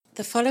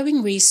The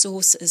following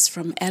resource is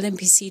from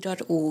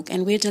lmpc.org,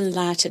 and we're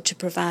delighted to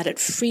provide it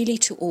freely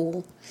to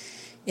all.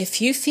 If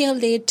you feel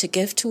led to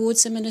give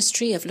towards the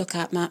ministry of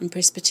Lookout Mountain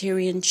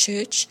Presbyterian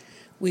Church,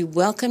 we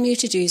welcome you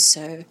to do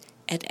so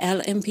at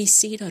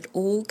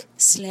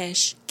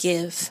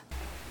lmpc.org/give.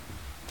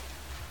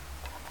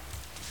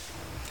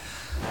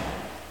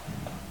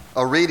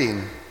 A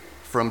reading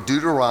from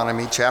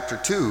Deuteronomy chapter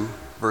 2,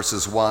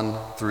 verses 1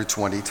 through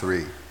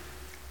 23.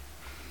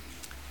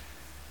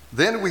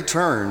 Then we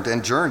turned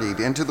and journeyed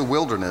into the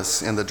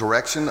wilderness in the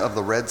direction of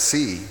the Red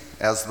Sea,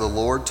 as the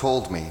Lord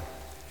told me.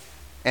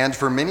 And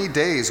for many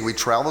days we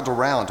traveled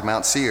around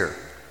Mount Seir.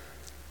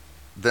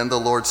 Then the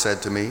Lord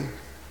said to me,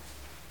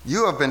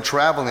 "You have been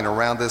traveling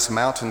around this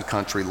mountain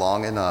country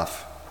long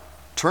enough.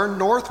 Turn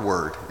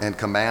northward and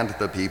command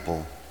the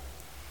people.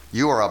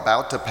 You are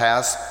about to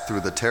pass through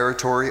the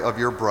territory of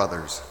your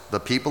brothers, the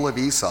people of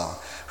Esau,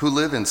 who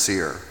live in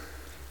Seir,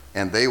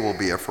 and they will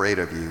be afraid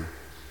of you.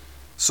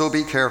 So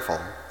be careful.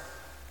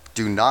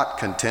 Do not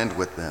contend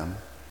with them,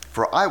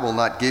 for I will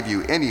not give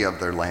you any of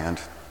their land,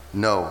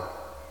 no,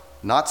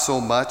 not so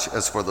much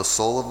as for the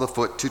sole of the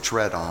foot to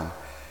tread on,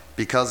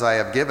 because I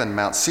have given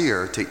Mount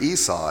Seir to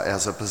Esau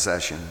as a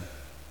possession.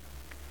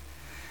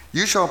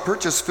 You shall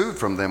purchase food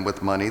from them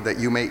with money that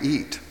you may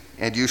eat,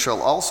 and you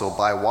shall also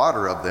buy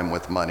water of them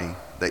with money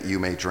that you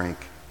may drink.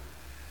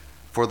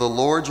 For the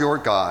Lord your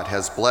God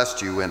has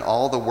blessed you in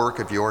all the work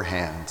of your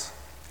hands.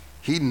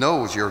 He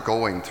knows you're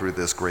going through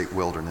this great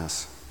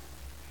wilderness.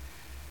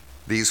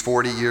 These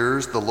 40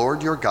 years the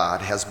Lord your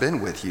God has been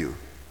with you.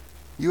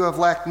 You have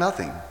lacked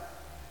nothing.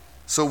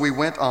 So we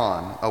went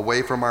on,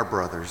 away from our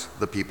brothers,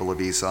 the people of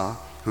Esau,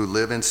 who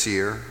live in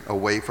Seir,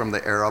 away from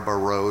the Arabah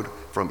road,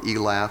 from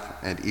Elath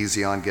and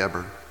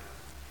Ezion-Geber.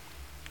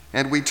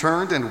 And we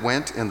turned and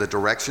went in the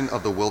direction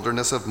of the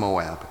wilderness of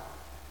Moab.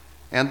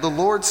 And the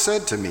Lord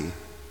said to me,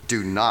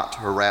 do not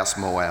harass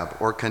Moab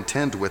or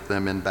contend with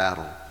them in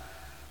battle,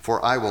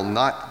 for I will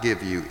not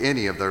give you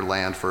any of their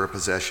land for a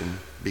possession,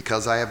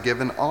 because I have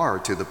given Ar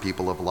to the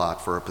people of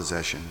Lot for a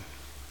possession.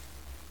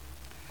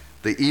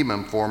 The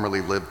Emim formerly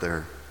lived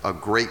there, a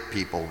great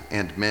people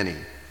and many,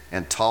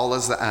 and tall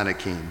as the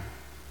Anakim.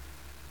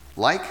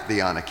 Like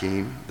the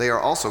Anakim, they are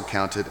also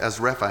counted as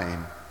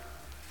Rephaim,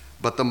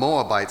 but the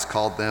Moabites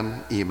called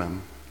them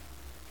Emim.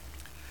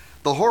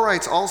 The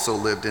Horites also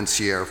lived in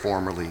Seir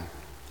formerly,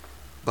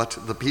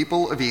 but the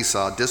people of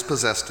Esau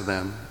dispossessed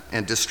them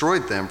and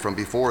destroyed them from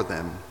before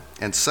them,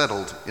 and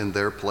settled in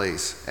their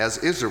place, as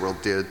Israel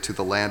did to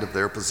the land of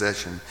their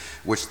possession,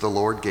 which the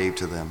Lord gave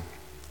to them.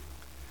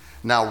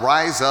 Now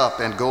rise up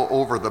and go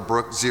over the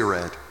brook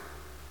Zered.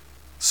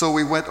 So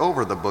we went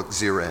over the brook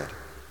Zered.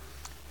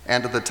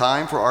 And the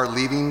time for our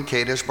leaving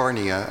Kadesh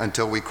Barnea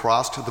until we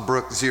crossed the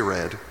brook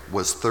Zered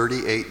was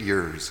 38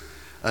 years,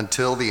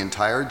 until the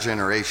entire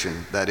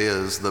generation, that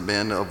is, the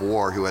men of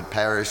war who had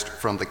perished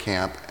from the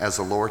camp, as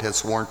the Lord had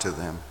sworn to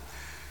them.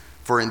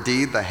 For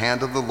indeed the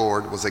hand of the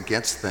Lord was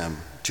against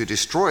them, to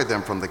destroy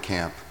them from the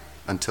camp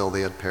until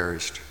they had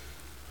perished.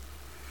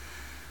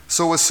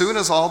 So as soon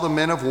as all the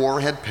men of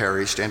war had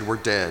perished and were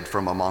dead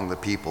from among the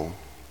people,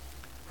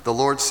 the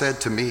Lord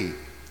said to me,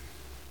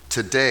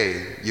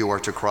 today you are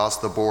to cross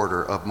the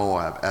border of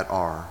Moab at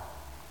Ar.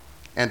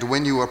 And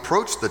when you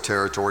approach the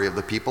territory of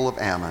the people of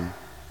Ammon,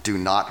 do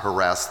not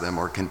harass them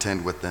or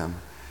contend with them,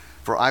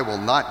 for I will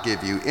not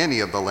give you any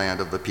of the land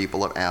of the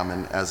people of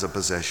Ammon as a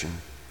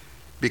possession,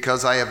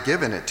 because I have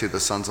given it to the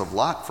sons of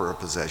Lot for a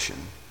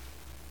possession.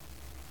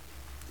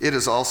 It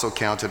is also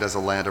counted as a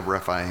land of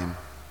Rephaim.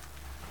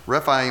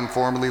 Rephaim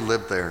formerly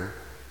lived there,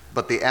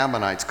 but the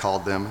Ammonites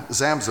called them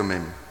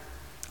Zamzumim,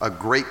 a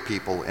great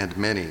people and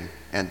many,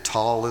 and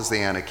tall as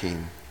the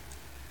Anakim.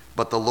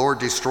 But the Lord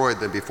destroyed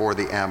them before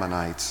the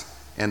Ammonites,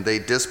 and they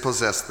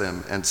dispossessed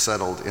them and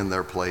settled in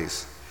their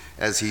place,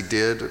 as he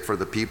did for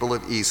the people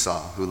of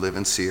Esau who live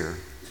in Seir,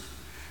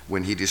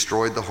 when he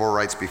destroyed the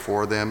Horites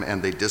before them,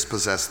 and they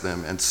dispossessed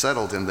them and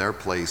settled in their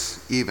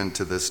place even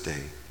to this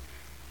day.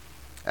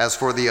 As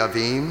for the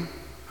Avim,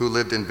 who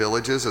lived in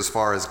villages as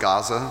far as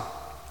Gaza,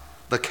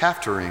 the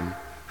Caphtorim,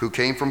 who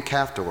came from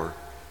Caphtor,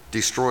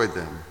 destroyed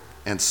them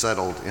and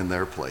settled in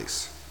their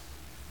place.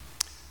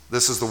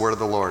 This is the word of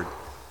the Lord.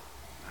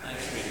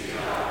 Thanks be to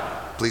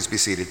God. Please be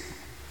seated.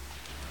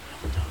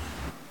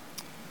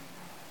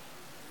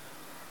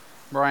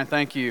 Brian,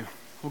 thank you.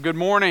 Well, good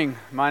morning.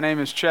 My name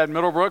is Chad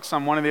Middlebrooks.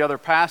 I'm one of the other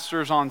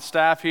pastors on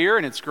staff here,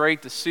 and it's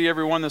great to see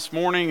everyone this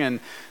morning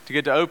and to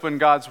get to open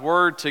God's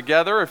Word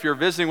together. If you're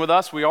visiting with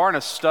us, we are in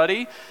a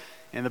study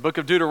in the book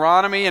of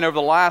Deuteronomy, and over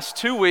the last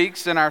 2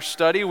 weeks in our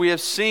study, we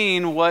have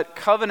seen what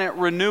covenant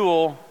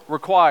renewal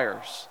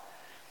requires.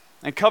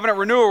 And covenant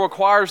renewal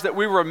requires that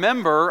we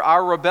remember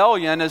our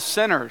rebellion as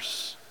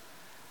sinners.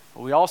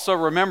 But we also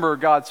remember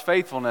God's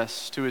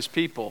faithfulness to His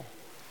people.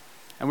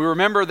 And we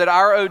remember that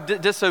our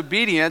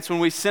disobedience, when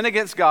we sin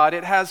against God,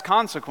 it has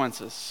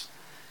consequences.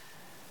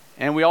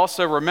 And we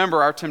also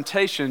remember our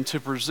temptation to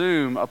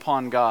presume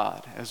upon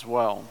God as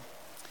well.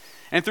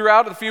 And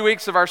throughout the few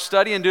weeks of our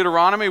study in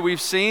Deuteronomy,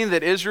 we've seen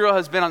that Israel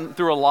has been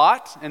through a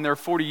lot in their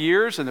 40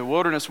 years in the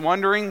wilderness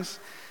wanderings.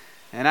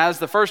 And as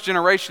the first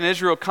generation of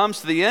Israel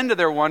comes to the end of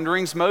their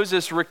wanderings,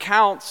 Moses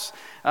recounts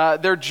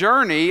their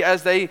journey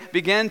as they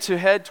begin to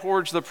head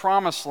towards the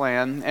promised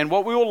land. And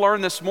what we will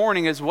learn this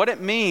morning is what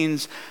it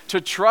means to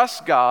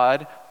trust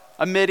God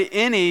amid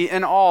any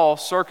and all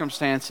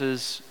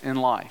circumstances in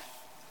life.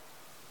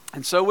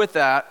 And so with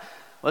that,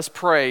 let's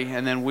pray,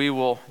 and then we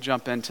will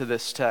jump into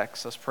this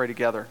text. Let's pray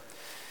together.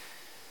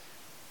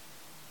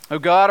 O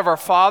God of our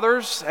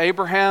fathers,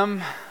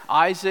 Abraham,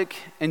 Isaac,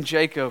 and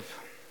Jacob,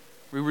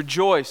 we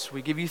rejoice,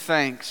 we give you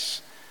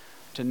thanks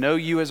to know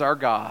you as our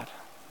God.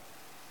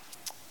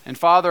 And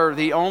Father,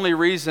 the only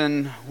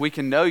reason we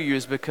can know you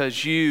is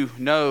because you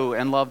know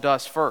and loved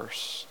us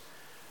first.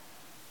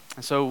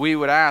 And so we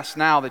would ask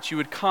now that you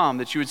would come,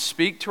 that you would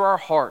speak to our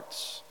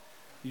hearts,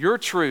 your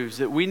truths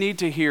that we need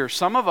to hear.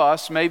 Some of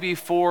us maybe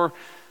for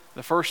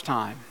the first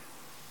time,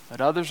 but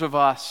others of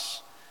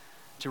us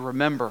to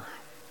remember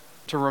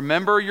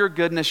your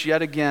goodness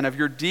yet again, of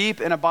your deep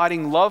and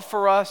abiding love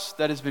for us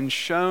that has been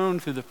shown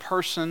through the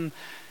person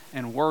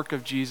and work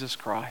of Jesus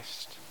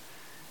Christ.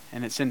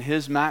 And it's in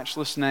his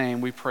matchless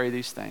name we pray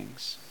these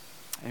things.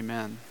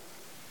 Amen.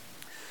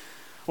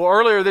 Well,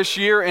 earlier this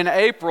year in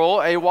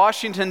April, a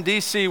Washington,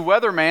 D.C.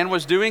 weatherman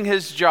was doing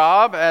his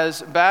job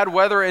as bad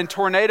weather and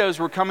tornadoes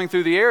were coming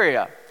through the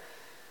area.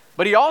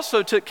 But he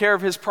also took care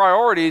of his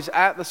priorities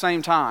at the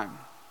same time.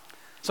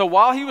 So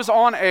while he was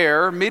on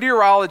air,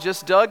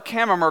 meteorologist Doug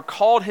Kammerer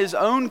called his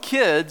own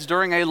kids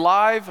during a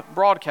live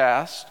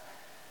broadcast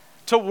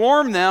to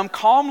warn them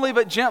calmly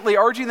but gently,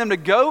 urging them to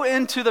go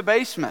into the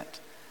basement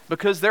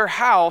because their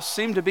house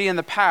seemed to be in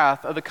the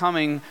path of the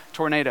coming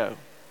tornado.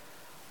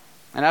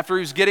 And after he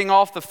was getting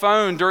off the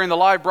phone during the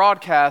live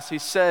broadcast, he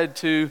said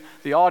to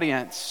the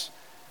audience,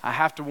 "I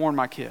have to warn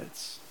my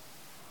kids."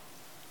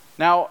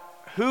 Now,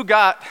 who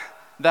got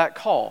that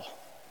call?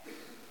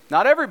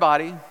 Not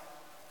everybody.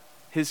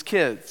 His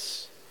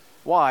kids.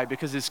 Why?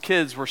 Because his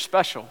kids were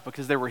special,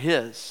 because they were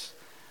his.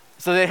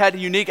 So they had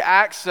unique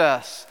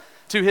access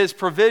to his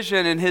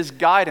provision and his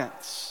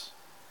guidance.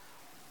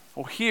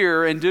 Well,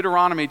 here in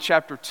Deuteronomy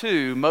chapter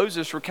 2,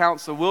 Moses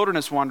recounts the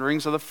wilderness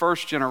wanderings of the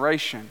first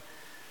generation.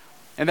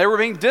 And they were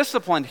being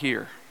disciplined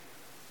here.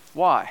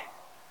 Why?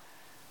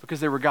 Because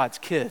they were God's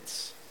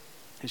kids,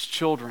 his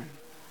children.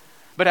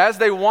 But as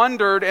they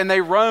wandered and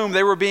they roamed,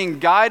 they were being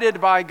guided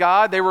by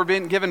God, they were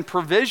being given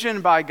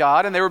provision by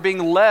God, and they were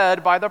being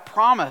led by the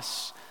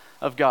promise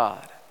of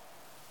God.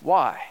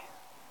 Why?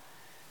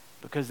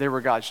 Because they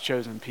were God's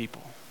chosen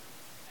people,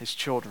 his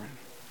children.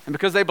 And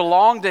because they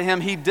belonged to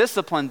him, he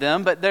disciplined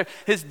them, but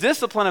his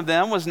discipline of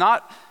them was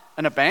not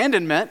an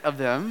abandonment of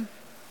them.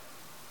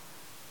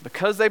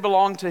 Because they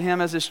belonged to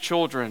him as his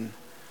children,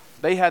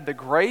 they had the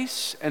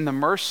grace and the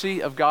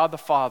mercy of God the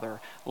Father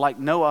like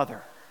no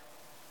other.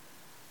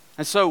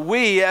 And so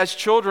we, as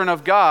children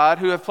of God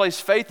who have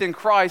placed faith in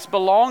Christ,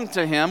 belong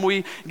to him.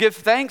 We give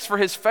thanks for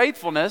his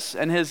faithfulness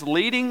and his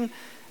leading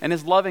and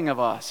his loving of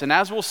us. And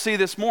as we'll see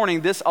this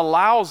morning, this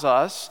allows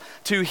us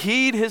to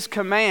heed his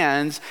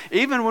commands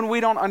even when we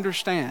don't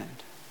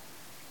understand.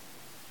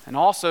 And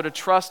also to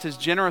trust his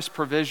generous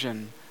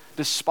provision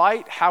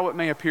despite how it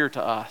may appear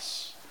to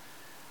us,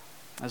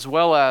 as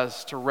well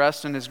as to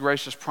rest in his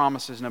gracious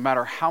promises no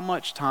matter how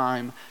much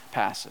time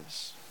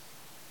passes.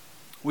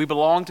 We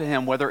belong to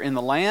him whether in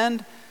the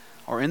land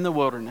or in the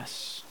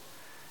wilderness.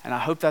 And I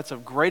hope that's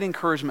of great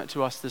encouragement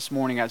to us this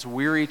morning as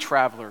weary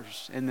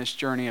travelers in this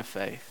journey of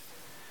faith.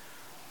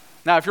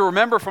 Now, if you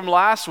remember from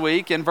last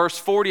week in verse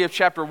 40 of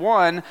chapter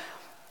 1,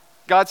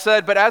 God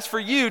said, "But as for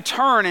you,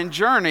 turn and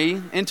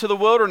journey into the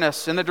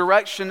wilderness in the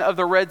direction of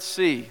the Red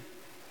Sea."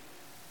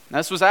 And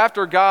this was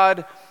after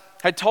God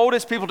had told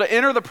his people to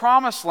enter the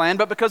promised land,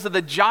 but because of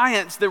the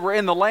giants that were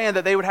in the land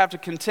that they would have to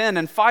contend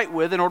and fight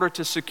with in order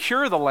to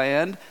secure the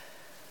land,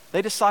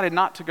 they decided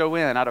not to go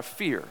in out of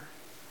fear.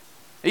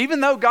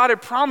 Even though God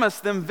had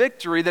promised them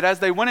victory, that as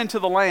they went into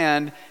the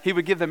land, he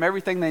would give them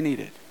everything they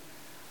needed.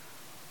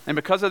 And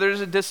because of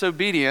their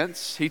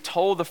disobedience, he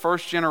told the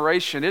first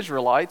generation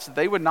Israelites that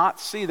they would not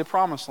see the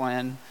promised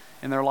land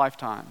in their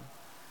lifetime.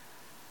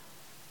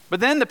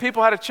 But then the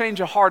people had a change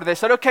of heart. They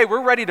said, "Okay,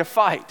 we're ready to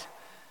fight."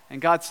 And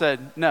God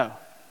said, "No,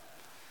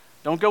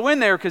 don't go in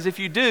there, because if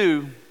you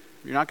do,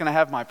 you're not going to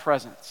have my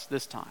presence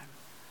this time."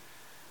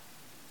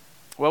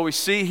 Well, we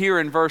see here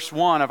in verse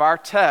 1 of our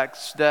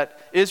text that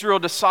Israel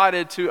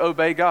decided to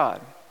obey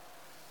God.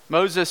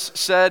 Moses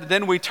said,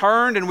 "Then we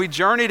turned and we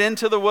journeyed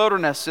into the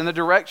wilderness in the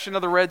direction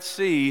of the Red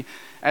Sea,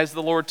 as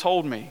the Lord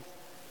told me.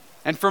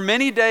 And for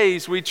many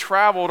days we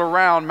traveled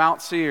around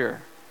Mount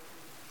Seir."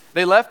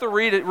 They left the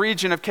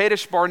region of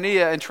Kadesh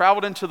Barnea and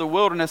traveled into the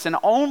wilderness, and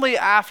only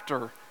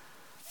after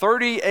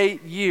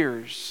 38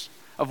 years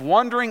of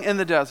wandering in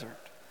the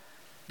desert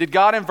did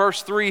God in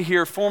verse 3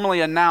 here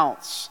formally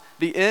announce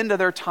the end of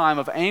their time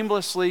of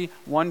aimlessly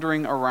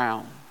wandering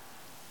around.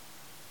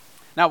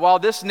 Now, while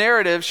this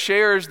narrative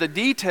shares the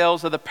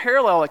details of the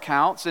parallel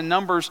accounts in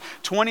Numbers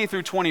 20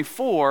 through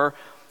 24,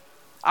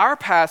 our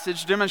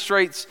passage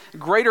demonstrates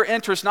greater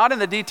interest not in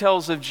the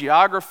details of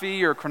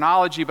geography or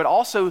chronology, but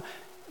also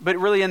but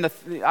really in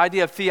the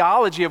idea of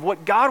theology of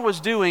what God was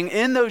doing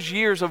in those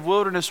years of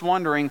wilderness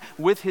wandering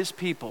with his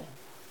people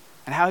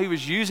and how he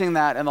was using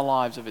that in the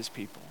lives of his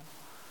people.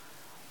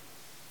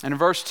 And in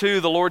verse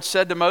 2, the Lord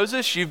said to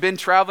Moses, "You've been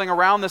traveling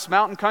around this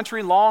mountain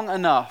country long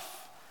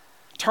enough.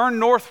 Turn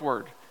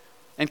northward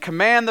and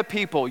command the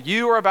people.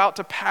 You are about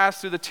to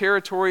pass through the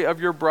territory of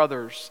your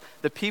brothers,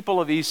 the people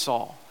of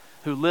Esau,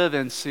 who live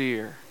in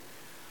Seir."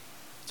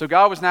 So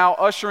God was now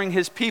ushering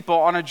his people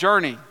on a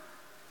journey,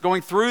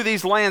 going through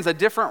these lands, a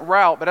different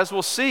route. But as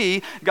we'll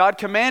see, God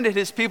commanded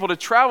his people to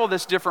travel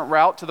this different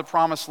route to the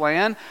promised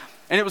land.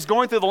 And it was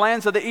going through the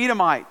lands of the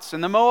Edomites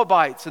and the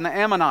Moabites and the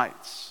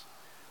Ammonites.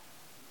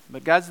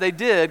 But as they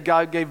did,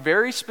 God gave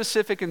very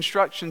specific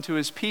instruction to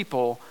his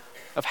people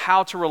of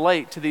how to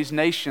relate to these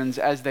nations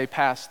as they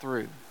pass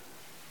through.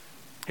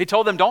 He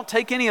told them, don't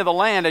take any of the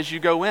land as you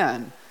go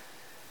in,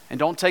 and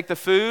don't take the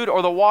food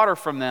or the water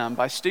from them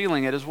by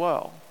stealing it as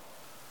well.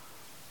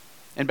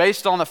 And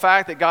based on the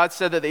fact that God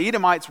said that the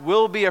Edomites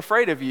will be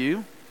afraid of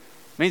you,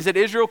 means that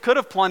Israel could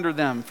have plundered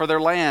them for their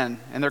land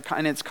and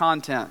its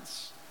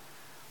contents.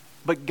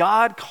 But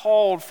God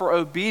called for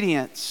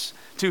obedience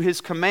to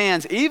his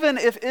commands, even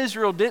if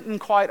Israel didn't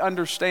quite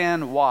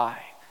understand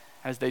why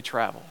as they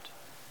traveled.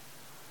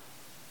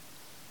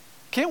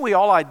 Can't we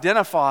all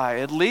identify,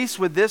 at least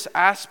with this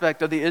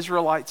aspect of the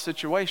Israelite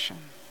situation?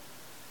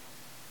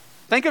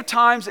 Think of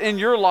times in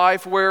your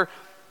life where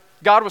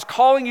God was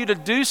calling you to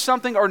do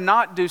something or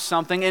not do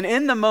something, and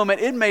in the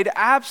moment it made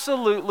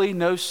absolutely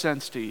no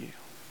sense to you.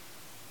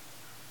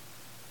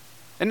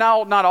 And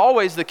now, not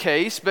always the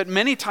case, but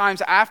many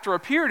times after a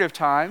period of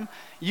time,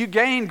 you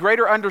gain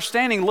greater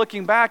understanding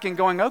looking back and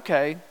going,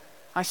 okay,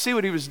 I see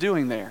what he was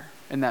doing there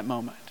in that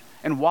moment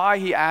and why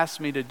he asked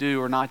me to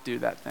do or not do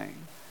that thing.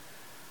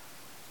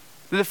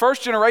 The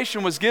first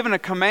generation was given a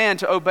command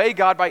to obey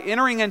God by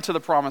entering into the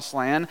promised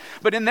land,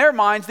 but in their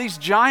minds, these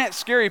giant,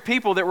 scary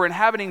people that were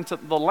inhabiting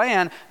the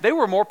land, they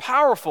were more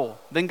powerful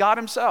than God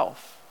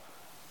himself.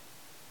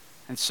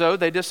 And so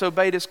they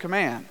disobeyed his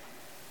command.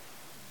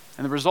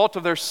 And the result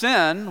of their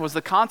sin was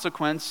the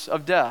consequence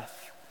of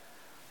death,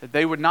 that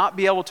they would not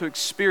be able to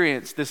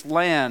experience this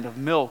land of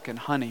milk and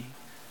honey.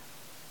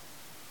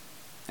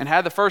 And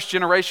had the first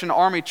generation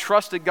army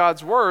trusted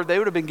God's word, they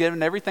would have been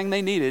given everything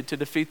they needed to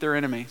defeat their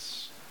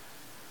enemies.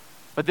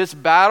 But this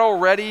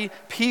battle-ready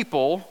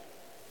people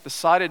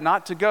decided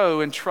not to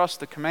go and trust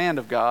the command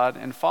of God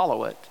and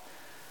follow it,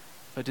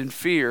 but in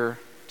fear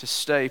to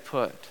stay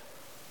put.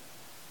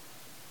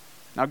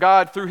 Now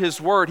God, through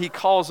his word, he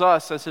calls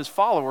us as his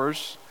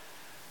followers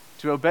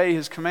to obey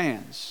his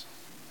commands.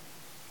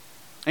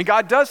 And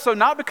God does so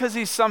not because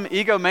he's some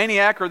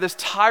egomaniac or this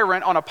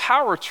tyrant on a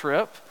power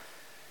trip.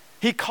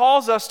 He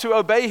calls us to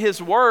obey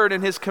his word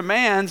and his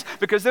commands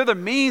because they're the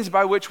means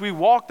by which we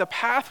walk the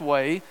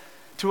pathway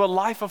to a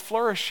life of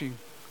flourishing,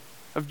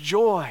 of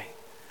joy,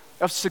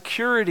 of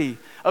security,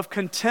 of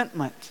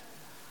contentment.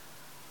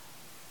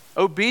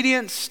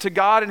 Obedience to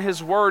God and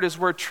his word is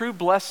where true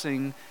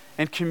blessing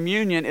and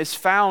communion is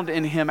found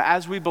in him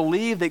as we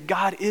believe that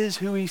God is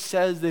who he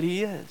says that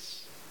he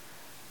is.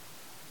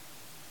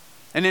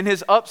 And in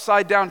his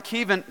upside down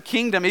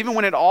kingdom, even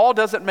when it all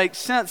doesn't make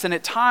sense and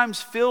at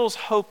times feels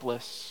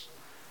hopeless,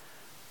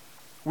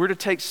 we're to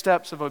take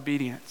steps of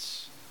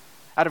obedience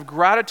out of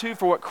gratitude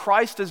for what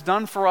Christ has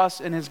done for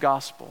us in his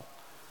gospel.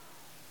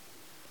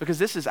 Because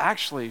this is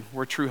actually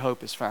where true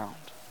hope is found.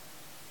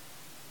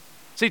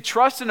 See,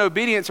 trust and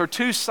obedience are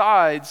two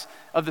sides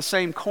of the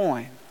same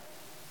coin.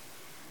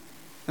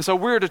 And so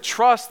we're to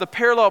trust the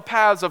parallel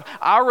paths of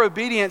our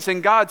obedience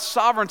and God's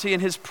sovereignty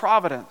and his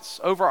providence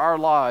over our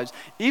lives,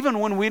 even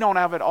when we don't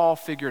have it all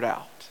figured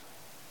out.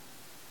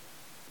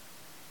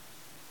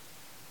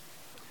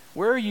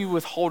 Where are you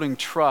withholding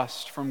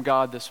trust from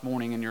God this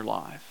morning in your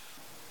life?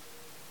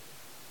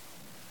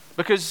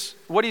 Because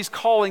what he's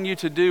calling you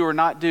to do or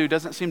not do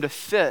doesn't seem to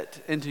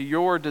fit into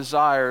your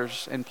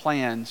desires and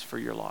plans for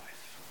your life.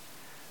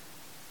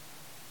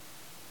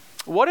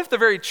 What if the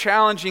very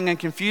challenging and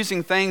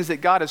confusing things that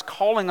God is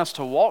calling us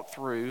to walk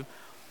through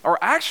are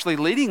actually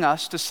leading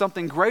us to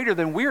something greater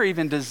than we're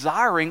even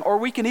desiring or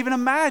we can even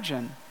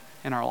imagine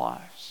in our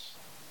lives?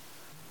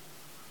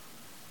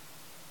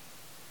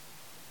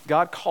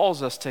 God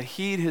calls us to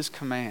heed his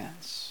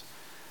commands,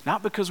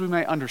 not because we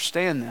may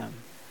understand them,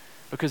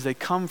 because they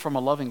come from a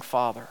loving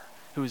Father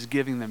who is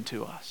giving them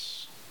to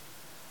us.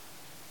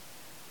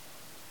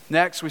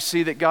 Next, we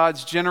see that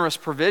God's generous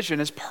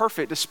provision is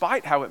perfect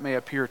despite how it may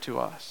appear to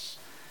us.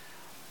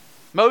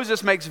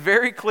 Moses makes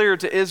very clear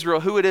to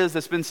Israel who it is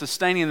that's been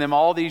sustaining them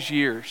all these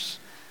years.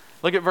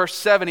 Look at verse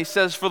 7. He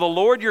says, "For the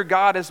Lord your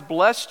God has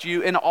blessed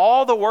you in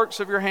all the works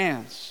of your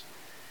hands.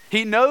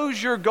 He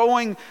knows you're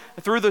going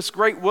through this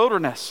great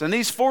wilderness. And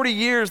these 40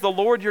 years, the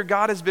Lord your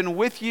God has been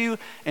with you,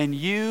 and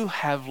you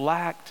have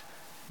lacked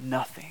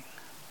nothing."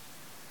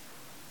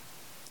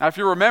 Now, if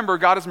you remember,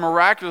 God has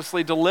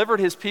miraculously delivered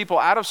his people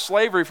out of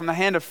slavery from the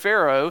hand of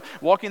Pharaoh,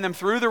 walking them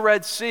through the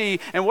Red Sea.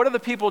 And what do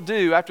the people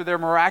do after they're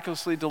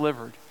miraculously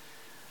delivered?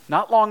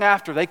 Not long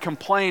after, they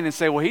complain and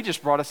say, well, he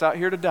just brought us out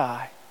here to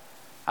die.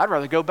 I'd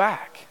rather go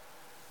back.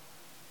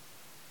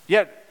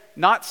 Yet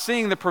not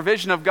seeing the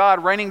provision of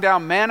God raining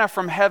down manna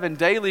from heaven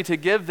daily to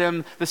give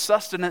them the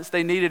sustenance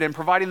they needed and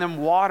providing them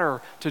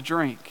water to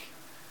drink.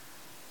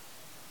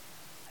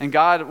 And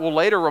God will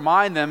later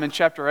remind them in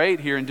chapter 8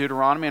 here in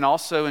Deuteronomy, and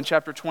also in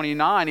chapter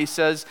 29, he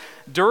says,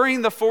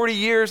 "During the 40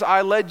 years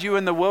I led you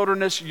in the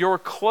wilderness, your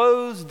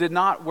clothes did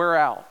not wear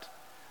out,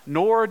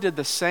 nor did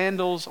the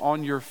sandals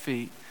on your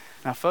feet."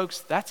 Now folks,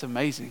 that's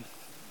amazing.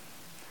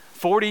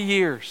 40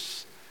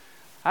 years.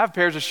 I have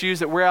pairs of shoes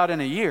that wear out in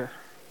a year.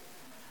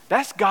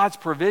 That's God's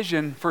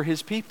provision for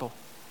his people,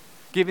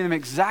 giving them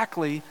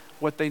exactly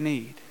what they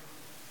need.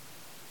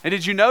 And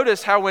did you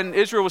notice how when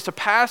Israel was to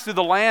pass through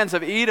the lands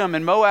of Edom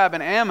and Moab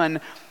and Ammon,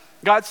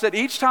 God said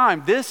each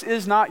time, "This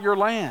is not your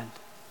land."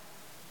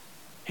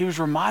 He was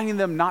reminding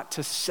them not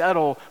to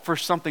settle for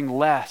something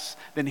less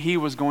than he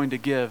was going to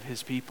give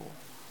his people.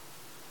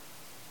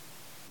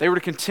 They were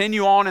to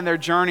continue on in their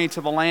journey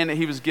to the land that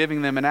he was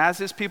giving them. And as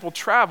his people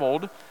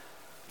traveled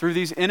through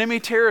these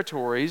enemy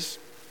territories,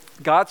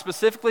 God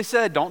specifically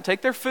said, don't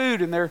take their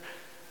food and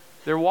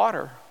their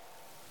water.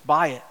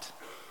 Buy it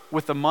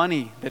with the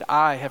money that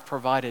I have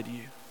provided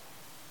you.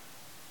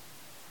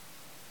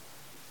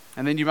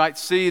 And then you might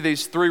see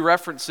these three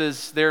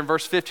references there in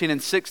verse 15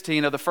 and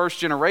 16 of the first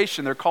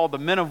generation. They're called the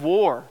men of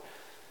war.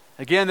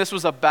 Again, this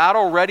was a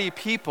battle-ready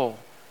people,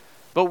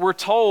 but we're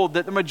told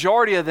that the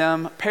majority of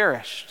them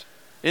perished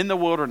in the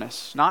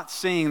wilderness, not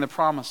seeing the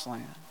promised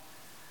land.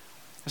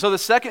 So the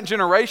second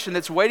generation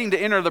that's waiting to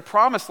enter the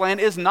promised land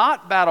is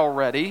not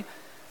battle-ready,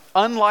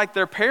 unlike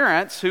their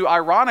parents who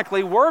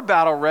ironically were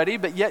battle-ready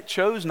but yet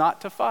chose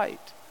not to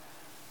fight.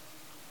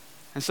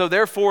 And so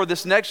therefore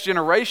this next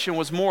generation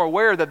was more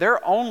aware that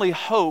their only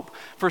hope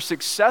for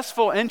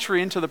successful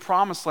entry into the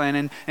promised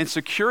land and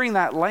securing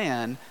that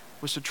land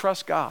was to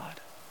trust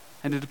God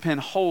and to depend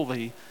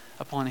wholly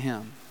upon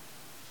him.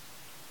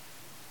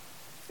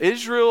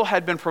 Israel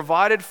had been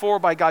provided for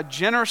by God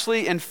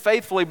generously and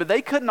faithfully, but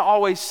they couldn't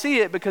always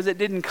see it because it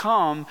didn't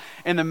come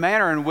in the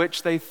manner in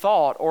which they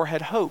thought or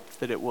had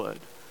hoped that it would.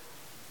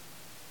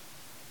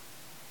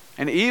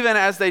 And even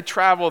as they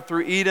traveled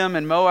through Edom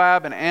and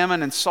Moab and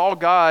Ammon and saw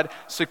God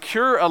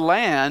secure a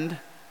land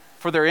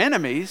for their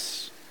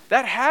enemies,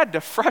 that had to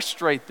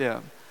frustrate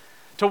them.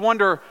 To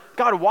wonder,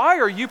 God, why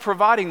are you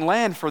providing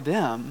land for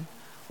them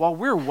while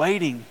we're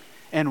waiting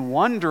and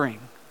wandering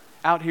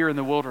out here in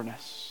the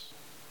wilderness?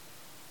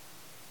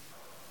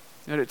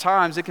 And at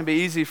times it can be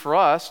easy for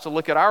us to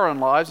look at our own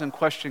lives and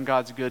question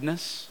God's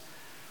goodness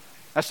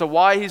as to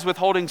why he's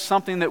withholding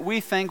something that we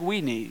think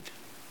we need.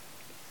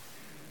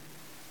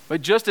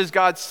 But just as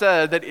God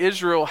said that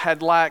Israel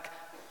had lacked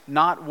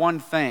not one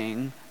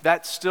thing,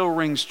 that still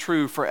rings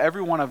true for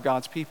every one of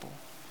God's people.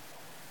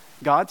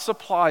 God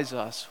supplies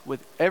us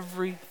with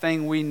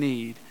everything we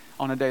need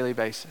on a daily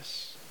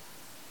basis.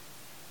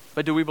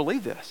 But do we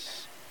believe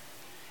this?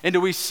 And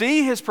do we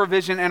see his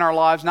provision in our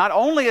lives not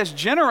only as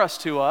generous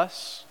to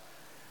us,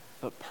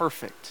 but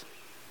perfect,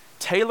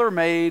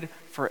 tailor-made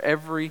for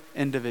every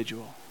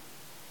individual?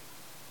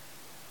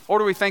 Or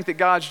do we think that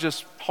God's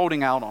just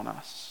holding out on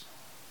us?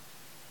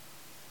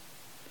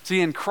 See,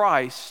 in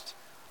Christ,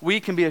 we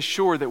can be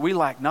assured that we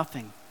lack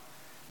nothing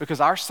because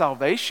our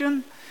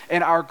salvation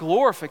and our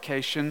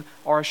glorification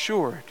are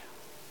assured.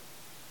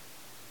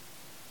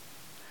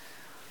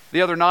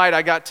 The other night,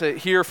 I got to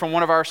hear from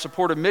one of our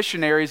supportive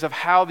missionaries of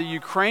how the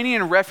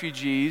Ukrainian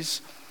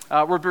refugees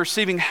were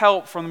receiving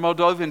help from the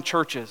Moldovan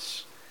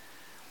churches.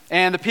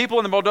 And the people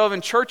in the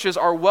Moldovan churches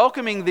are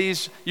welcoming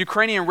these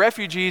Ukrainian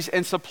refugees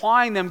and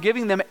supplying them,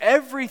 giving them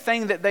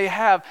everything that they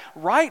have,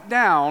 right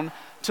down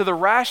to the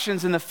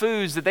rations and the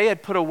foods that they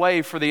had put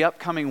away for the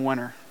upcoming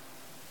winter.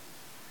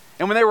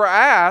 And when they were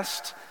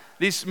asked,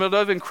 these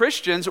Moldovan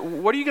Christians,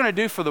 what are you going to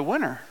do for the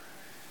winter?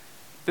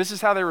 This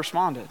is how they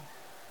responded.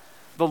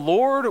 The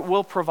Lord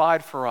will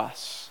provide for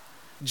us,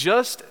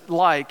 just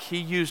like he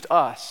used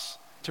us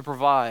to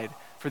provide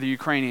for the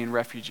Ukrainian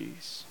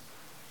refugees.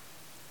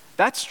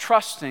 That's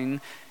trusting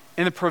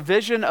in the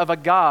provision of a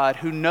God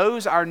who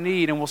knows our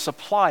need and will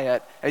supply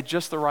it at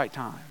just the right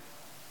time.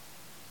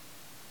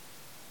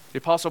 The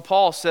Apostle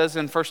Paul says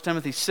in 1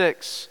 Timothy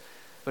 6,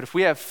 "But if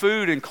we have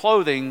food and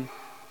clothing,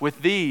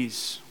 with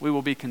these we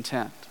will be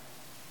content."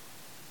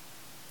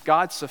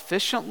 God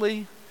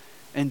sufficiently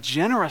and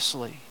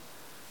generously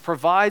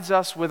provides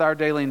us with our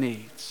daily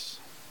needs.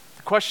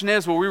 The question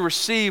is, will we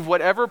receive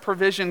whatever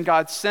provision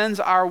God sends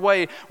our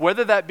way,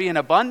 whether that be in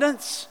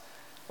abundance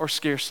or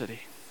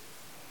scarcity,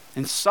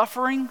 in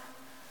suffering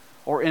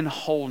or in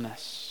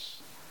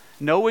wholeness,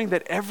 knowing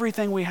that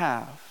everything we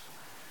have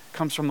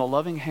comes from the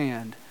loving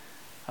hand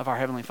of our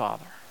Heavenly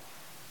Father.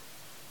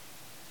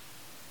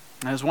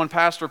 As one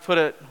pastor put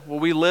it, will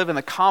we live in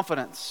the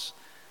confidence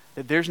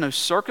that there's no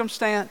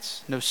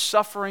circumstance, no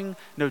suffering,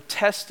 no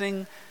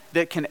testing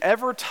that can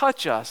ever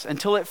touch us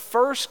until it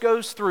first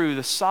goes through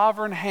the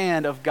sovereign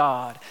hand of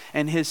God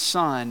and his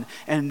Son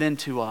and then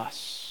to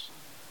us.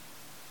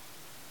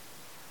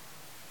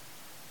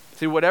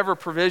 See, whatever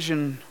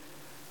provision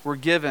we're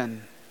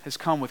given has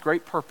come with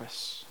great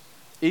purpose,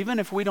 even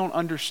if we don't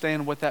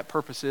understand what that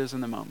purpose is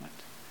in the moment.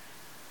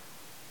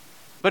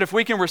 But if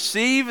we can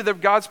receive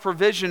God's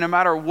provision, no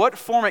matter what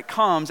form it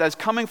comes, as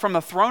coming from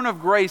the throne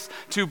of grace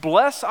to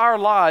bless our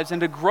lives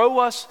and to grow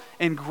us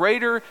in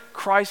greater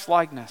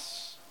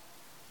Christ-likeness,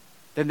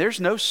 then there's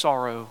no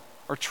sorrow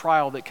or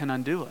trial that can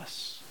undo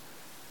us.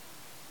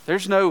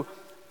 There's no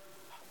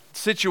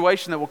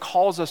situation that will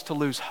cause us to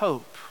lose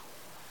hope,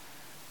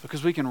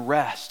 because we can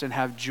rest and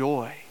have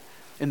joy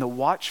in the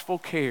watchful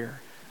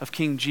care of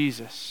King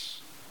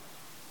Jesus.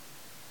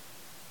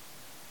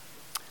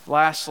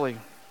 Lastly,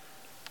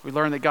 we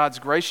learn that God's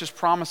gracious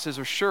promises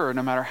are sure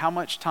no matter how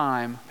much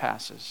time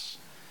passes.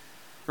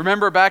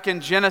 Remember back in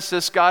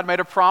Genesis, God made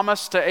a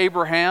promise to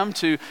Abraham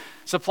to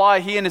supply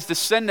he and his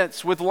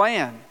descendants with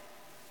land.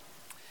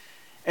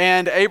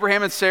 And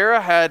Abraham and Sarah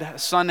had a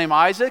son named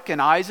Isaac,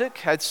 and Isaac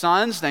had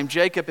sons named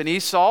Jacob and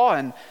Esau.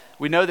 And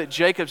we know that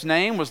Jacob's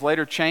name was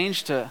later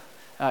changed to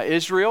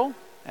Israel,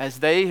 as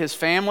they, his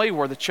family,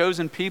 were the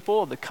chosen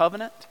people of the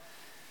covenant.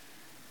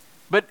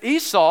 But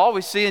Esau,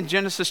 we see in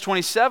Genesis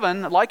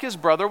 27, like his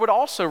brother, would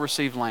also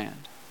receive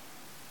land.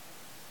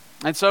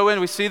 And so when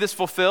we see this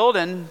fulfilled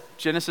in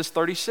Genesis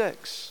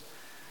 36.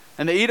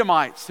 And the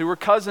Edomites, who were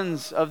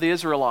cousins of the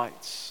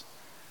Israelites,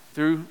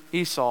 through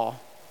Esau,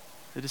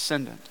 the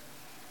descendant.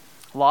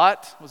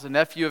 Lot was a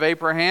nephew of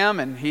Abraham,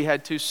 and he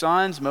had two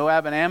sons,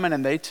 Moab and Ammon,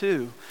 and they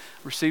too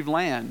received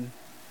land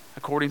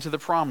according to the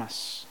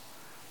promise.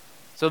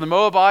 So the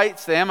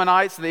Moabites, the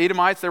Ammonites, and the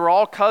Edomites, they were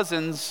all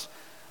cousins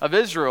of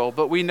Israel,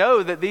 but we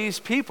know that these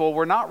people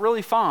were not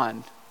really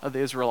fond of the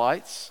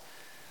Israelites.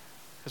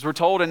 As we're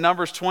told in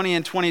Numbers 20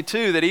 and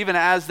 22, that even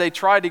as they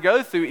tried to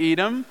go through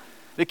Edom,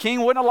 the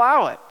king wouldn't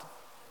allow it.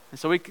 And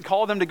so he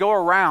called them to go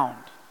around.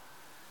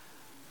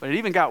 But it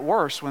even got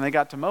worse when they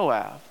got to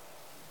Moab,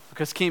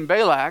 because King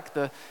Balak,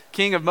 the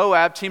king of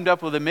Moab, teamed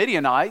up with the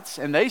Midianites,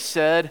 and they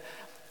said,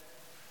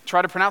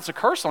 try to pronounce a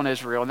curse on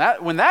Israel.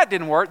 And when that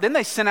didn't work, then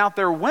they sent out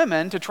their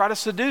women to try to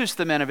seduce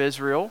the men of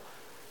Israel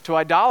to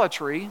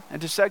idolatry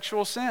and to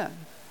sexual sin.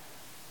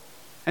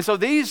 And so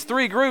these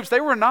three groups,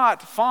 they were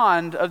not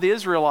fond of the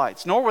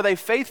Israelites, nor were they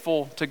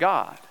faithful to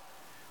God.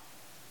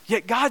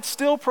 Yet God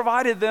still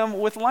provided them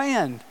with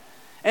land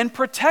and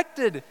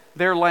protected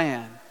their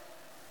land.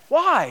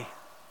 Why?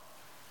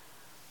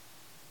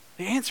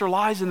 The answer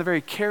lies in the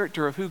very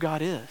character of who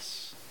God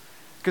is.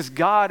 Because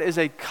God is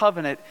a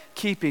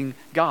covenant-keeping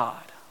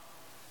God.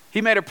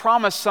 He made a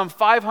promise some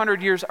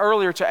 500 years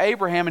earlier to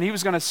Abraham, and he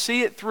was going to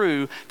see it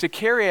through to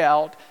carry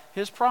out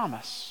his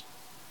promise.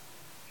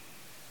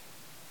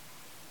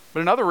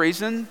 But another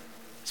reason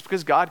is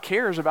because God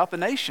cares about the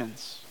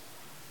nations.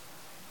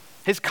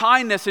 His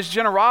kindness, his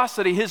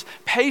generosity, his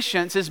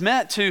patience is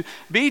meant to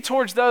be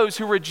towards those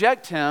who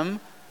reject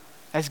him,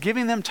 as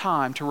giving them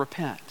time to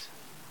repent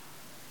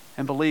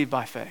and believe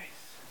by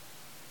faith.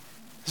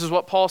 This is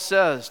what Paul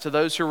says to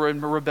those who are in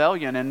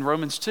rebellion in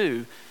Romans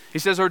 2. He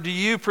says, or do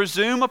you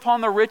presume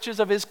upon the riches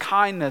of his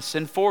kindness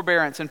and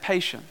forbearance and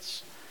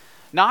patience,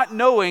 not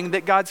knowing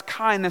that God's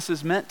kindness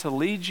is meant to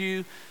lead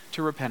you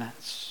to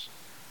repentance?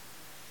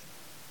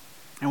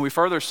 And we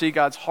further see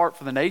God's heart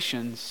for the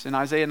nations in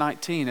Isaiah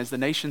 19 as the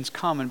nations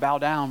come and bow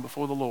down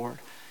before the Lord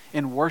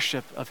in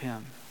worship of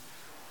him.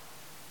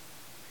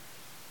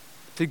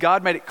 See,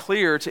 God made it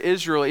clear to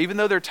Israel, even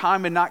though their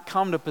time had not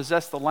come to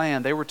possess the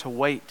land, they were to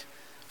wait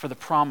for the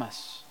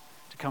promise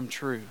to come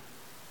true.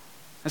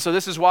 And so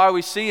this is why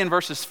we see in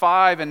verses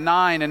 5 and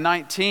 9 and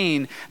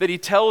 19 that he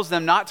tells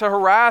them not to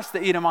harass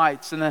the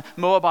Edomites and the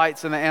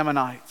Moabites and the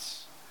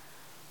Ammonites.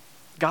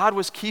 God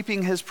was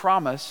keeping his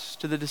promise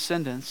to the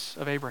descendants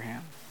of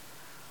Abraham.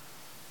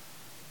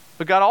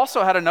 But God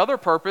also had another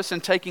purpose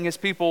in taking his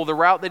people the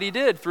route that he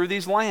did through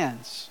these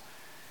lands.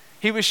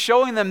 He was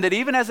showing them that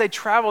even as they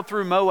traveled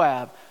through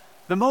Moab,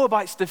 the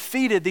Moabites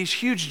defeated these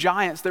huge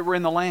giants that were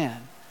in the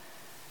land.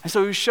 And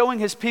so he was showing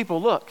his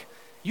people, look,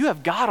 you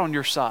have God on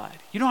your side.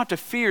 You don't have to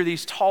fear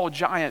these tall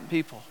giant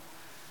people.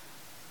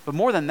 But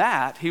more than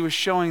that, he was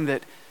showing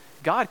that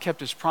God kept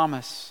his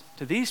promise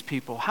to these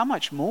people. How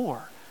much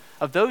more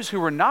of those who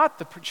were not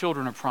the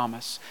children of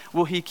promise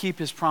will he keep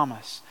his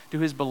promise to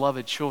his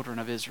beloved children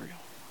of Israel?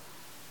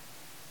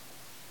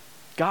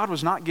 God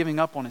was not giving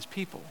up on his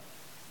people.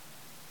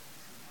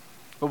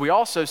 But we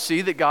also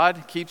see that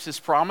God keeps his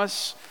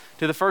promise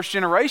to the first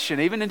generation,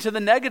 even into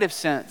the negative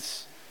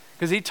sense.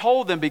 Because he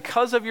told them,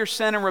 because of your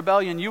sin and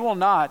rebellion, you will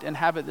not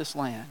inhabit this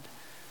land.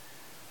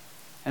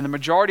 And the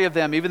majority of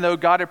them, even though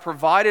God had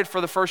provided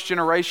for the first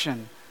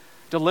generation,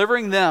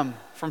 delivering them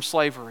from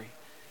slavery,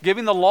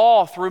 giving the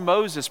law through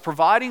Moses,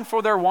 providing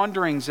for their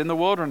wanderings in the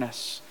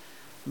wilderness,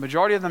 the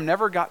majority of them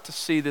never got to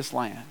see this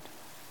land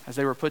as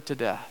they were put to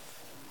death.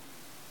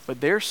 But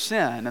their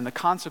sin and the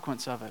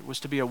consequence of it was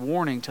to be a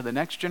warning to the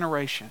next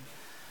generation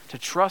to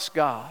trust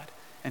God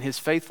and his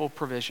faithful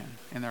provision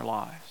in their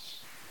lives.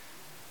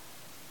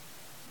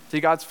 See,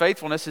 God's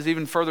faithfulness is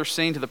even further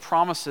seen to the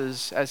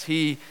promises as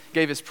he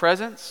gave his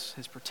presence,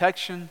 his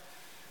protection,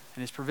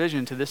 and his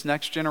provision to this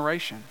next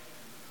generation.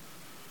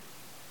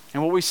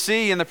 And what we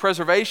see in the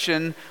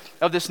preservation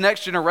of this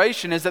next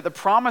generation is that the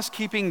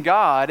promise-keeping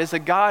God is a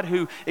God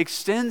who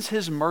extends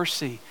his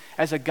mercy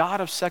as a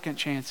God of second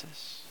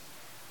chances.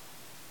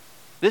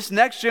 This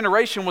next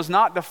generation was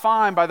not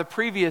defined by the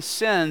previous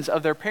sins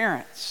of their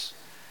parents.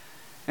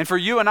 And for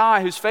you and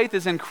I, whose faith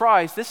is in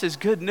Christ, this is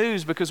good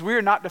news because we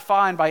are not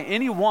defined by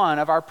any one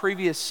of our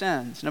previous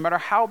sins, no matter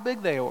how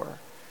big they were.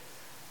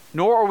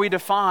 Nor are we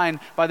defined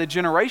by the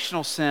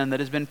generational sin that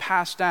has been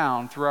passed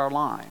down through our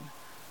line.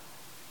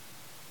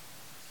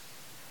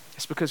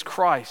 It's because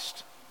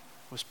Christ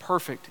was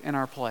perfect in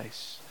our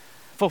place,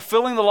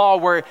 fulfilling the law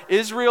where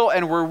Israel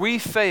and where we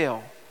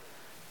fail,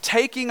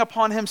 taking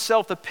upon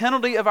himself the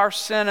penalty of our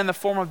sin in the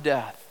form of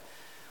death,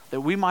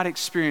 that we might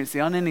experience the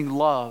unending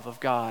love of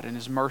God and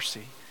his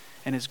mercy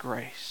and his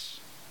grace.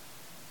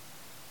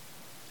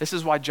 This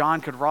is why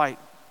John could write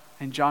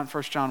in 1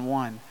 John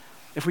 1,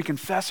 if we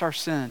confess our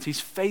sins, he's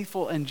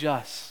faithful and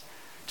just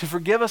to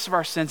forgive us of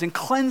our sins and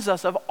cleanse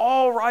us of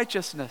all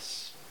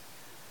righteousness.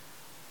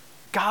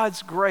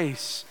 God's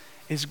grace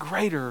is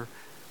greater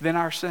than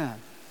our sin.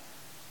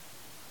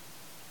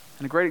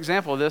 And a great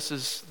example of this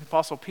is the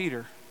Apostle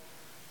Peter,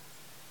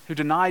 who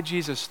denied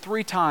Jesus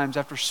 3 times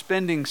after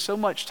spending so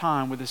much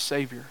time with his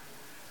Savior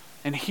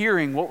and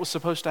hearing what was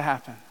supposed to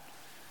happen.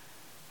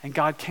 And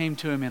God came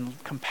to him in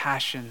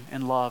compassion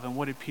and love. And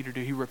what did Peter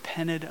do? He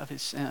repented of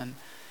his sin.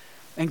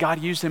 And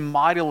God used him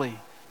mightily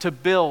to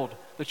build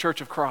the church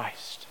of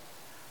Christ.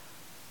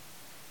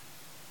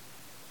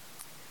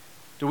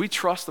 Do we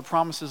trust the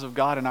promises of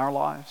God in our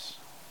lives?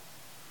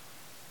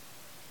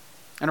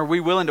 And are we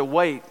willing to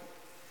wait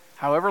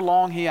however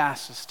long he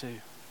asks us to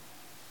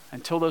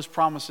until those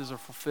promises are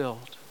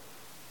fulfilled?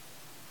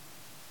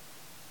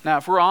 Now,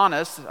 if we're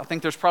honest, I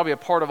think there's probably a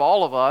part of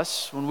all of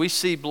us, when we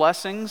see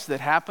blessings that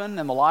happen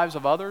in the lives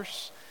of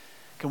others,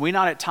 can we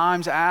not at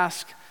times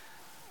ask,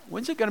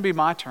 when's it going to be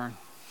my turn?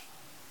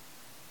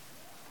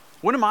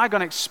 When am I going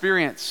to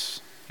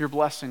experience your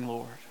blessing,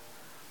 Lord?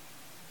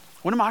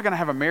 When am I going to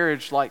have a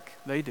marriage like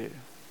they do?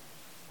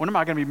 When am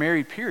I going to be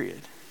married,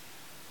 period?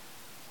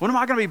 When am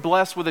I going to be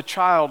blessed with a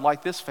child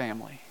like this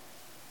family?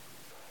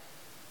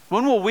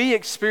 When will we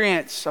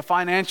experience a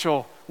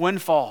financial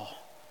windfall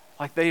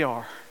like they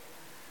are?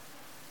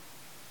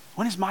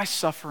 When is my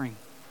suffering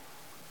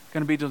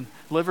going to be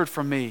delivered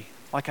from me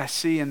like I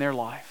see in their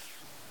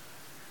life?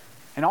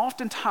 And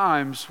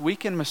oftentimes we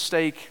can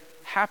mistake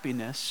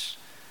happiness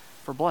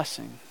for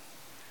blessing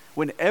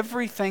when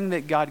everything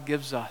that God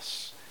gives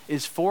us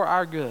is for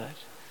our good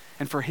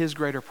and for his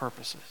greater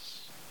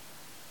purposes.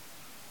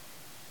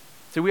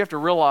 So we have to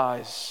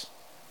realize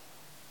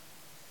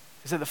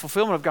is that the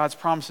fulfillment of God's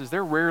promises,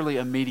 they're rarely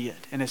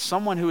immediate. And as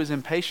someone who is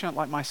impatient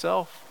like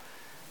myself,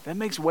 that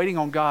makes waiting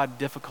on God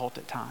difficult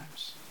at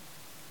times.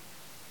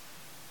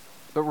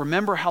 But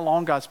remember how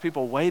long God's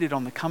people waited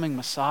on the coming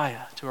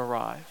Messiah to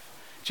arrive.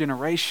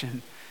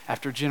 Generation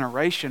after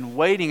generation,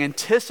 waiting,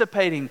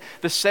 anticipating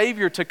the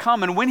Savior to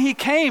come. And when he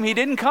came, he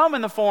didn't come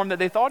in the form that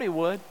they thought he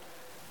would.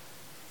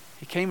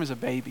 He came as a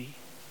baby.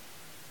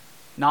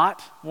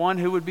 Not one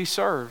who would be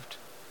served,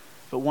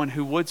 but one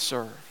who would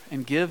serve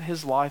and give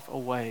his life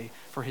away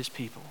for his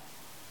people.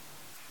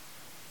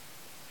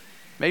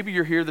 Maybe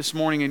you're here this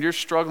morning and you're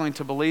struggling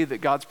to believe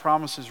that God's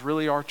promises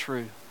really are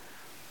true.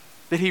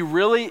 That he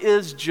really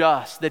is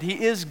just, that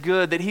he is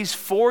good, that he's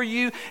for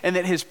you, and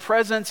that his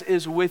presence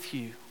is with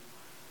you.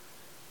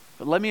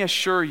 But let me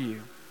assure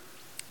you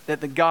that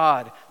the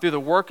God, through the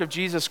work of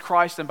Jesus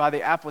Christ and by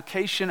the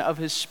application of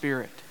his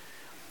Spirit,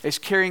 is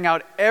carrying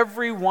out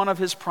every one of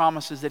his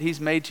promises that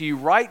he's made to you,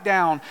 right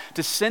down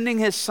to sending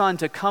his Son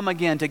to come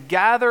again, to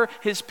gather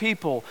his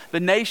people, the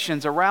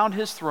nations around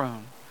his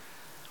throne,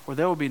 where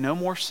there will be no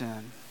more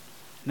sin,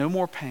 no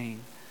more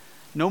pain,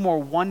 no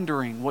more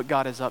wondering what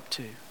God is up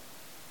to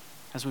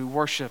as we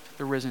worship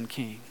the risen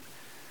King.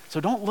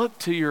 So don't look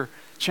to your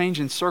change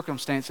in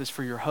circumstances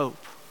for your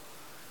hope.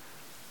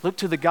 Look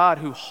to the God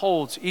who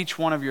holds each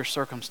one of your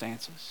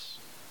circumstances.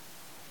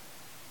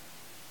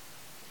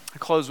 I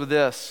close with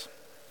this.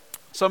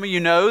 Some of you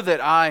know that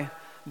I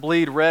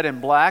bleed red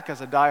and black as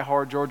a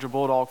diehard Georgia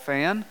Bulldog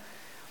fan.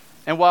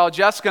 And while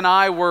Jessica and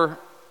I were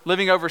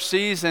living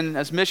overseas and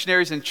as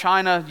missionaries in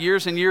China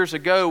years and years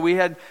ago, we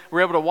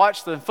were able to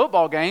watch the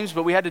football games,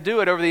 but we had to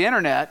do it over the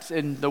internet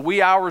in the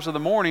wee hours of the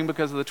morning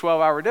because of the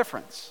 12-hour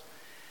difference.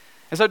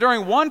 And so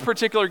during one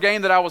particular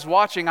game that I was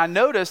watching, I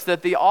noticed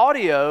that the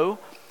audio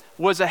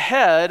was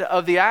ahead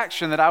of the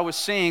action that I was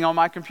seeing on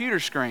my computer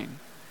screen.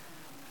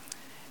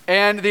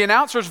 And the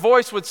announcer's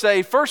voice would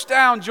say, "First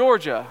down,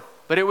 Georgia."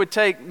 But it would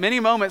take many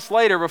moments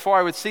later before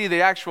I would see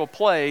the actual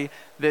play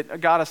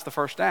that got us the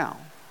first down.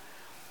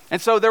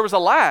 And so there was a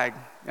lag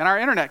in our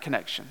internet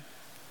connection.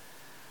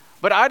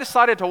 But I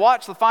decided to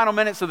watch the final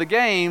minutes of the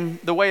game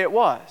the way it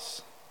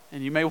was.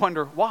 And you may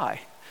wonder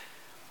why.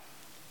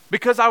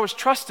 Because I was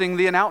trusting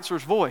the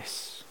announcer's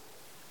voice.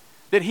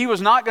 That he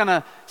was not going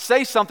to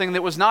say something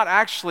that was not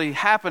actually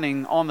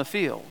happening on the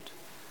field.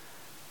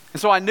 And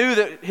so I knew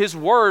that his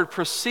word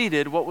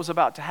preceded what was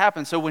about to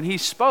happen. So when he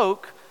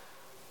spoke,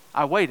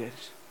 I waited.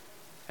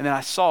 And then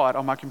I saw it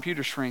on my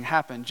computer screen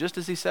happen just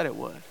as he said it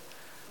would.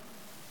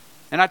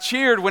 And I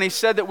cheered when he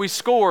said that we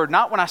scored,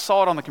 not when I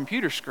saw it on the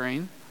computer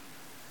screen.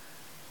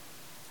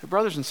 But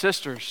brothers and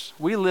sisters,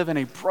 we live in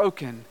a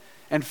broken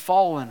and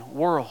fallen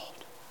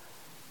world.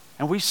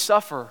 And we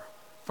suffer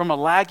from a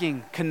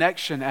lagging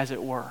connection, as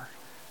it were.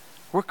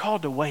 We're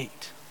called to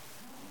wait.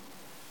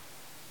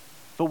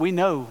 But we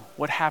know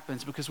what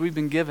happens because we've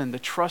been given the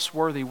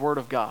trustworthy Word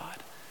of God.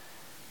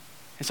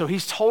 And so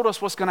He's told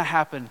us what's going to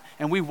happen,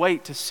 and we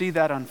wait to see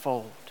that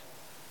unfold.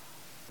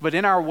 But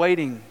in our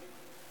waiting,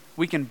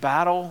 we can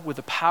battle with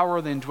the power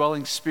of the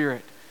indwelling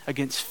Spirit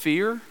against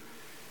fear,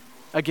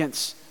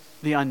 against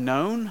the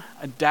unknown,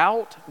 a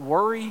doubt,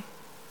 worry,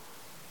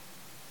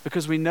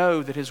 because we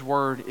know that His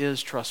Word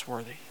is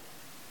trustworthy.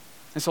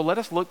 And so let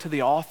us look to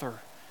the author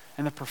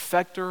and the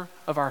perfecter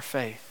of our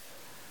faith,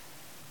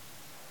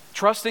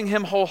 trusting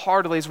Him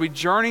wholeheartedly as we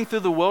journey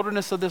through the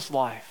wilderness of this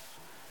life,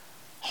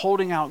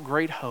 holding out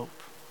great hope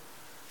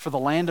for the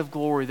land of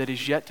glory that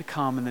is yet to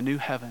come in the new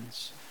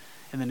heavens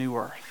and the new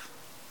earth.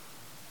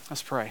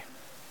 Let's pray.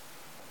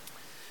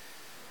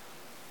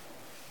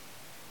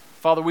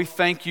 Father, we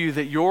thank You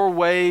that Your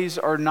ways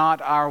are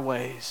not our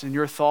ways and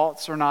Your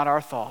thoughts are not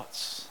our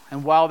thoughts.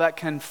 And while that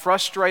can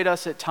frustrate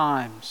us at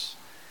times,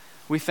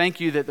 we thank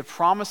You that the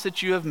promise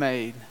that You have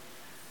made,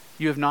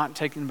 You have not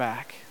taken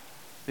back,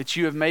 that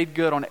You have made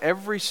good on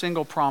every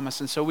single promise.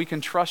 And so we can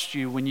trust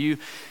You when You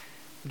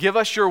give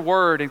us Your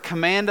word and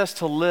command us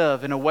to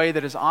live in a way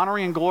that is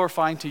honoring and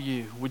glorifying to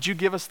You. Would You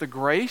give us the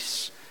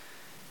grace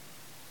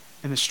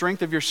and the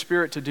strength of Your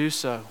Spirit to do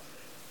so,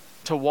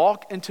 to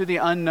walk into the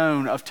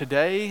unknown of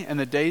today and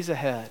the days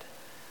ahead,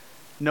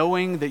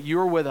 knowing that You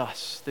are with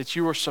us, that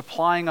You are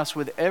supplying us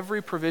with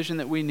every provision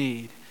that we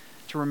need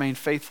to remain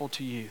faithful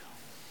to You.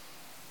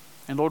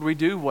 And Lord, we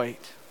do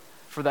wait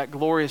for that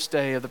glorious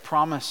day of the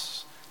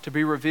promise to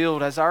be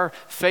revealed as our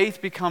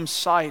faith becomes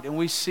sight and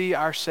we see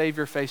our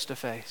Savior face to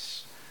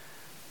face.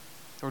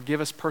 Lord,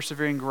 give us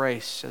persevering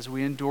grace as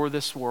we endure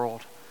this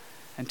world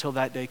until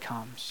that day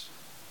comes.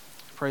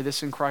 I pray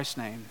this in Christ's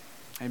name.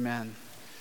 Amen.